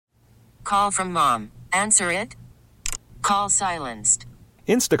Call from mom. Answer it. Call silenced.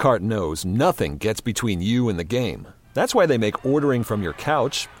 Instacart knows nothing gets between you and the game. That's why they make ordering from your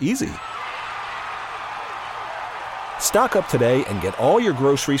couch easy. Stock up today and get all your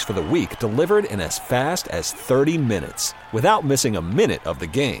groceries for the week delivered in as fast as 30 minutes without missing a minute of the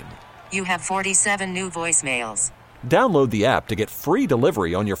game. You have 47 new voicemails. Download the app to get free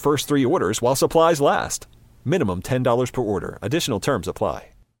delivery on your first 3 orders while supplies last. Minimum $10 per order. Additional terms apply.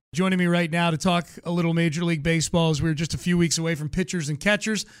 Joining me right now to talk a little Major League Baseball as we're just a few weeks away from pitchers and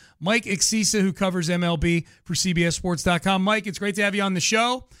catchers, Mike Axisa, who covers MLB for CBSSports.com. Mike, it's great to have you on the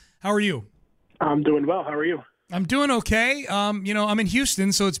show. How are you? I'm doing well. How are you? I'm doing okay. I'm in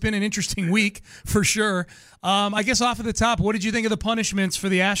Houston, so it's been an interesting week for sure. I guess off of the top, what did you think of the punishments for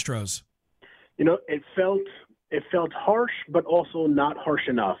the Astros? It felt harsh, but also not harsh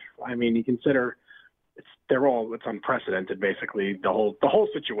enough. I mean, you consider it's unprecedented, basically, the whole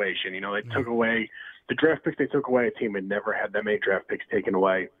situation. They took away the draft picks. They took away a team that never had that many draft picks taken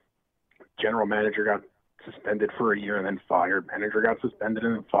away. General manager got suspended for a year and then fired. Manager got suspended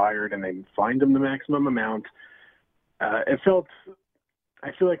and then fired, and they fined him the maximum amount. I feel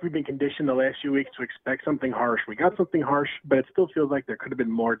like we've been conditioned the last few weeks to expect something harsh. We got something harsh, but it still feels like there could have been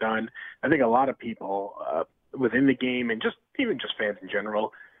more done. I think a lot of people within the game and even fans in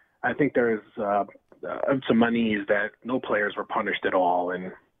general, I think there's some unease that no players were punished at all.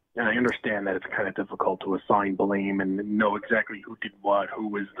 And I understand that it's kind of difficult to assign blame and know exactly who did what, who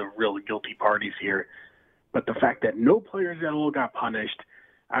was the real guilty parties here. But the fact that no players at all got punished,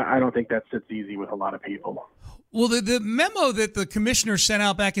 I don't think that sits easy with a lot of people. Well, the memo that the commissioner sent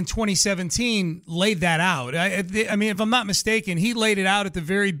out back in 2017 laid that out. I mean, if I'm not mistaken, he laid it out at the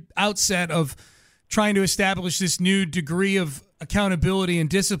very outset of trying to establish this new degree of accountability and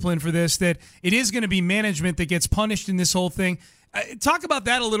discipline for this, that it is going to be management that gets punished in this whole thing. Talk about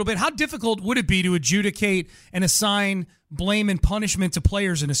that a little bit. How difficult would it be to adjudicate and assign blame and punishment to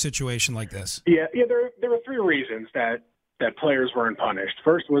players in a situation like this? Yeah. There were 3 reasons that players weren't punished.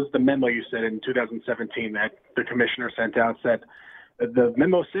 First was the memo you said in 2017 that the commissioner sent out. Said the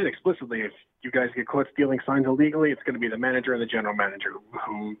memo said explicitly, if you guys get caught stealing signs illegally, it's going to be the manager and the general manager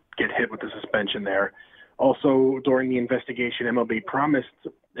who get hit with the suspension there. Also, during the investigation, MLB promised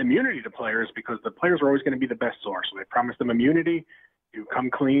immunity to players because the players were always going to be the best source. So they promised them immunity. You come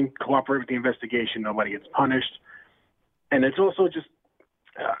clean, cooperate with the investigation, nobody gets punished. And it's also just,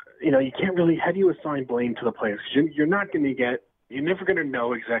 you can't really, how do you assign blame to the players? You're never going to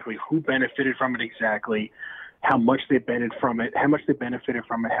know exactly who benefited from it exactly, how much they benefited from it,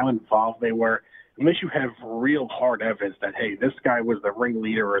 how involved they were, unless you have real hard evidence that, hey, this guy was the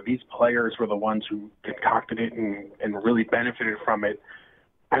ringleader or these players were the ones who concocted it and really benefited from it.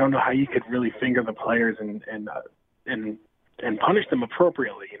 I don't know how you could really finger the players and punish them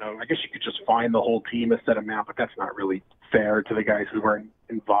appropriately. I guess you could just fine the whole team a set amount, but that's not really fair to the guys who weren't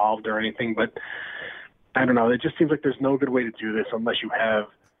involved or anything. But I don't know. It just seems like there's no good way to do this unless you have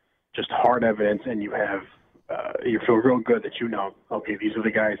just hard evidence and you have you feel real good that okay, these are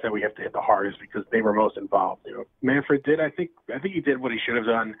the guys that we have to hit the hardest because they were most involved. Manfred did. I think he did what he should have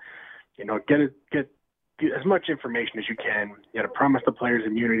done. Get as much information as you can. You got to promise the players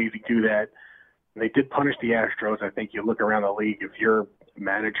immunity to do that. And they did punish the Astros. I think you look around the league, if you're a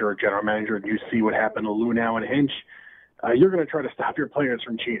manager or general manager and you see what happened to Lunau and Hinch, you're going to try to stop your players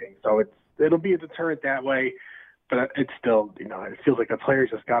from cheating. So it'll be a deterrent that way. But it's still, it feels like the players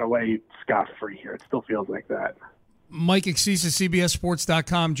just got away scot-free here. It still feels like that. Mike Axisa,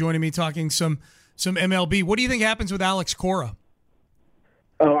 CBSSports.com, joining me talking some MLB. What do you think happens with Alex Cora?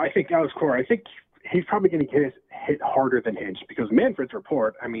 Oh, I think Alex Cora, he's probably going to get hit harder than Hinch because Manfred's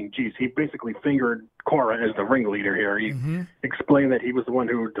report, he basically fingered Cora as the ringleader here. He explained that he was the one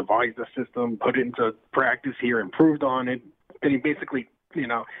who devised the system, put it into practice here, improved on it. Then he basically,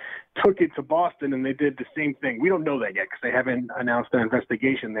 took it to Boston and they did the same thing. We don't know that yet because they haven't announced an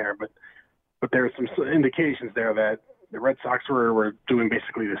investigation there, but there are some indications there that the Red Sox were doing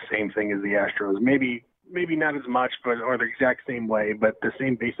basically the same thing as the Astros. Maybe not as much, or the exact same way, but the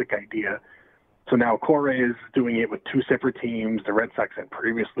same basic idea. So now Cora is doing it with 2 separate teams. The Red Sox had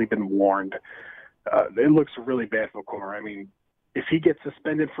previously been warned. It looks really bad for Cora. If he gets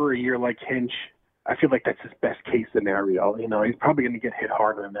suspended for a year like Hinch, I feel like that's his best case scenario. He's probably going to get hit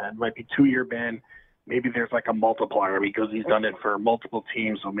harder than that. It might be 2-year ban. Maybe there's like a multiplier because he's done it for multiple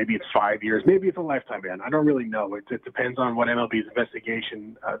teams. So maybe it's 5 years. Maybe it's a lifetime ban. I don't really know. It depends on what MLB's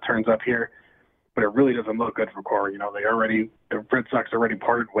investigation turns up here. But it really doesn't look good for Cora. The Red Sox already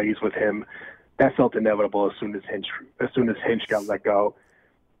parted ways with him. That felt inevitable as soon as Hinch got let go.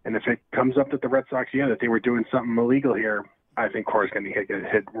 And if it comes up that the Red Sox, that they were doing something illegal here, I think Cora's going to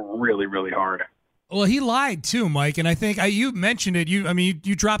get hit really, really hard. Well, he lied too, Mike, and I think you mentioned it.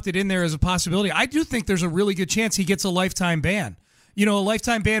 You dropped it in there as a possibility. I do think there's a really good chance he gets a lifetime ban. A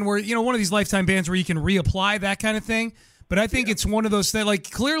lifetime ban where one of these lifetime bans where you can reapply that kind of thing. But I think it's one of those that, like,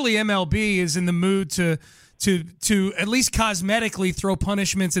 clearly MLB is in the mood to at least cosmetically throw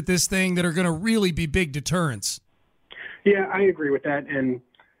punishments at this thing that are going to really be big deterrents. Yeah, I agree with that, and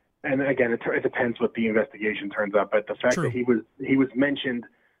again, it depends what the investigation turns up. But the fact that he was mentioned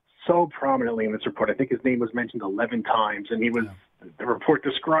so prominently in this report, I think his name was mentioned 11 times, and the report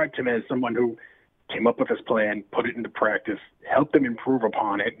described him as someone who came up with this plan, put it into practice, helped them improve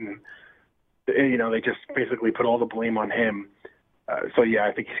upon it, and they just basically put all the blame on him.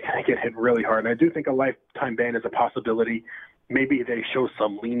 I think he's going to get hit really hard. And I do think a lifetime ban is a possibility. Maybe they show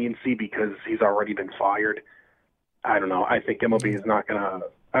some leniency because he's already been fired. I don't know. I think MLB is not going to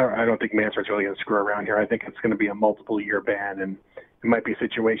 – I don't think Manfred's really going to screw around here. I think it's going to be a multiple-year ban, and it might be a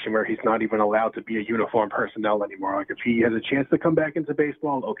situation where he's not even allowed to be a uniform personnel anymore. Like, if he has a chance to come back into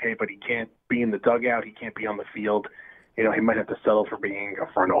baseball, okay, but he can't be in the dugout. He can't be on the field. He might have to settle for being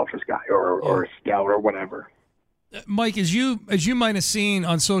a front office guy or a scout or whatever. Mike, as you might have seen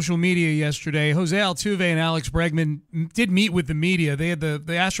on social media yesterday, Jose Altuve and Alex Bregman did meet with the media. They had the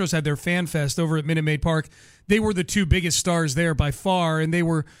Astros had their fan fest over at Minute Maid Park. They were the two biggest stars there by far, and they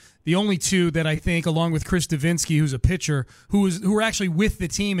were the only two that I think, along with Chris Davinsky, who's a pitcher, who were actually with the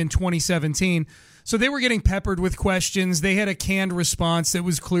team in 2017. So they were getting peppered with questions. They had a canned response that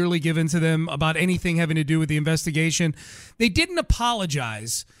was clearly given to them about anything having to do with the investigation. They didn't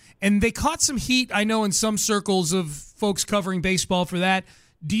apologize, and they caught some heat, I know, in some circles of folks covering baseball for that.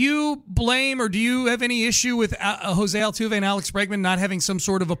 Do you blame or do you have any issue with Jose Altuve and Alex Bregman not having some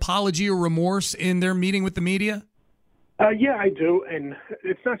sort of apology or remorse in their meeting with the media? Yeah, I do, and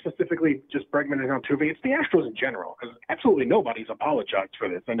it's not specifically just Bregman and Altuve. It's the Astros in general, because absolutely nobody's apologized for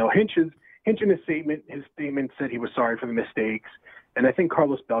this. I know Hinch in his statement said he was sorry for the mistakes, and I think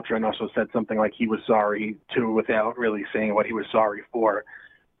Carlos Beltran also said something like he was sorry, too, without really saying what he was sorry for.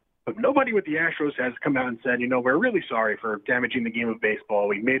 But nobody with the Astros has come out and said, we're really sorry for damaging the game of baseball.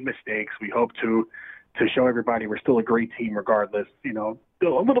 We made mistakes. We hope to show everybody we're still a great team regardless. A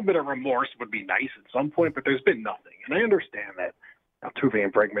little bit of remorse would be nice at some point, but there's been nothing. And I understand that Altuve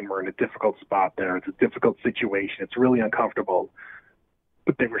and Bregman were in a difficult spot there. It's a difficult situation. It's really uncomfortable.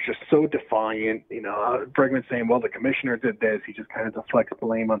 But they were just so defiant. Bregman saying, well, the commissioner did this. He just kind of deflects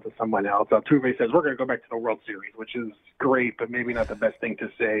blame onto someone else. Altuve says, we're going to go back to the World Series, which is great, but maybe not the best thing to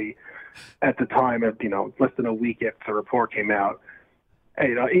say at the time of, less than a week after the report came out.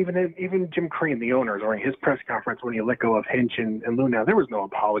 And, even Jim Crane, the owner, during his press conference when he let go of Hinch and Luna, there was no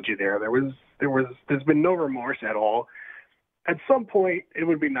apology there. There's been no remorse at all. At some point, it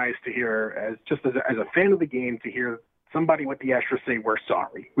would be nice to hear, as a fan of the game, to hear somebody with the Astros say, we're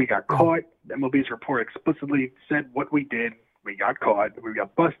sorry. We got caught. MLB's report explicitly said what we did. We got caught. We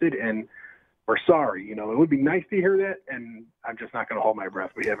got busted, and we're sorry. It would be nice to hear that, and I'm just not going to hold my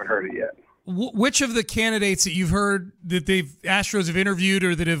breath. We haven't heard it yet. Which of the candidates that you've heard that Astros have interviewed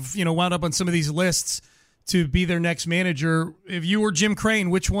or that have wound up on some of these lists to be their next manager, if you were Jim Crane,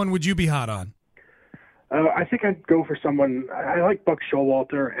 which one would you be hot on? I think I'd go for someone. I like Buck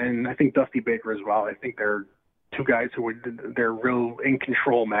Showalter, and I think Dusty Baker as well. I think they're two guys they're real in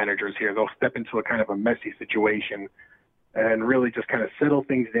control managers here. They'll step into a kind of a messy situation and really just kind of settle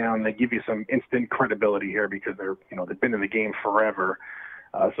things down. They give you some instant credibility here because they've been in the game forever.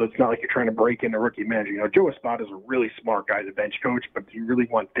 So it's not like you're trying to break in a rookie manager. Joe Espada is a really smart guy, the bench coach, but do you really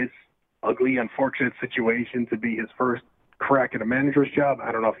want this ugly, unfortunate situation to be his first crack at a manager's job?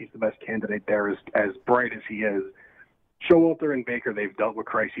 I don't know if he's the best candidate there, as bright as he is. Showalter and Baker, they've dealt with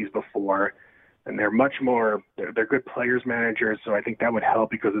crises before, and they're much more – they're good players managers, so I think that would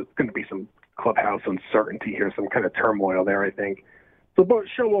help because there's going to be some clubhouse uncertainty here, some kind of turmoil there, I think. So both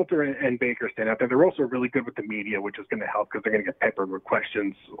Showalter and Baker stand out there. They're also really good with the media, which is going to help because they're going to get peppered with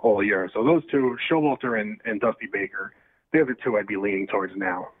questions all year. So those two, Showalter and Dusty Baker, the other two I'd be leaning towards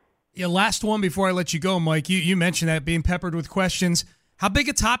now. Yeah, last one before I let you go, Mike. You mentioned that, being peppered with questions. How big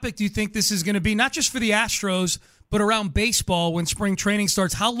a topic do you think this is going to be, not just for the Astros, but around baseball when spring training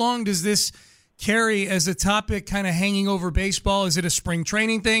starts? How long does this carry as a topic kind of hanging over baseball? Is it a spring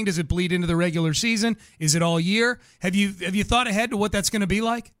training thing? Does it bleed into the regular season? Is it all year? Have you thought ahead to what that's going to be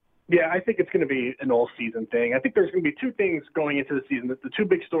like? Yeah, I think it's going to be an all-season thing. I think there's going to be two things going into the season. The two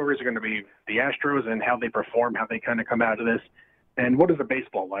big stories are going to be the Astros and how they perform, how they kind of come out of this, and what is the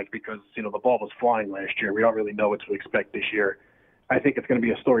baseball like? Because, the ball was flying last year. We don't really know what to expect this year. I think it's going to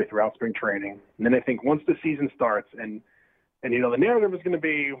be a story throughout spring training. And then I think once the season starts and And, the narrative is going to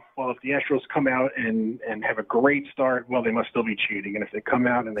be, well, if the Astros come out and have a great start, well, they must still be cheating. And if they come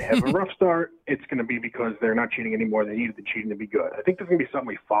out and they have a rough start, it's going to be because they're not cheating anymore. They needed the cheating to be good. I think there's going to be something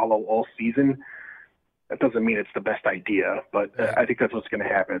we follow all season. That doesn't mean it's the best idea, but I think that's what's going to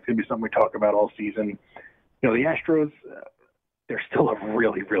happen. It's going to be something we talk about all season. The Astros, they're still a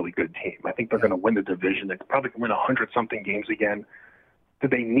really, really good team. I think they're going to win the division. They probably can win 100-something games again. Do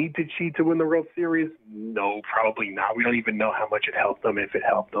they need to cheat to win the World Series? No, probably not. We don't even know how much it helped them, if it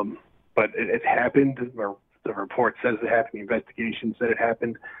helped them. But it happened, or the report says it happened, the investigation said it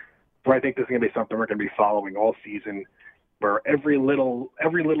happened. So I think this is going to be something we're going to be following all season, where every little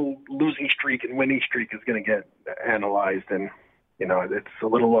losing streak and winning streak is going to get analyzed. And, it's a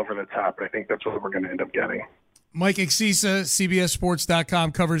little over the top, but I think that's what we're going to end up getting. Mike Axisa,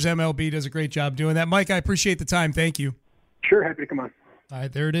 CBSSports.com, covers MLB, does a great job doing that. Mike, I appreciate the time. Thank you. Sure, happy to come on. All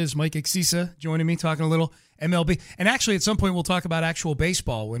right, there it is. Mike Axisa joining me, talking a little MLB. And actually, at some point, we'll talk about actual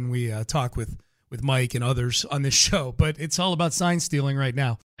baseball when we talk with Mike and others on this show. But it's all about sign stealing right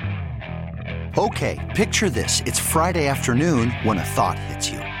now. Okay, picture this. It's Friday afternoon when a thought hits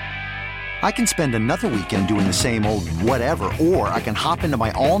you. I can spend another weekend doing the same old whatever, or I can hop into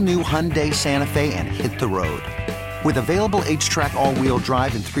my all-new Hyundai Santa Fe and hit the road. With available H-Track all-wheel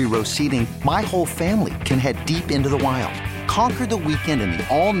drive and 3-row seating, my whole family can head deep into the wild. Conquer the weekend in the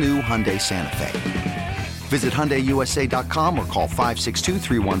all-new Hyundai Santa Fe. Visit HyundaiUSA.com or call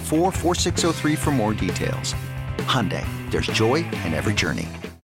 562-314-4603 for more details. Hyundai, there's joy in every journey.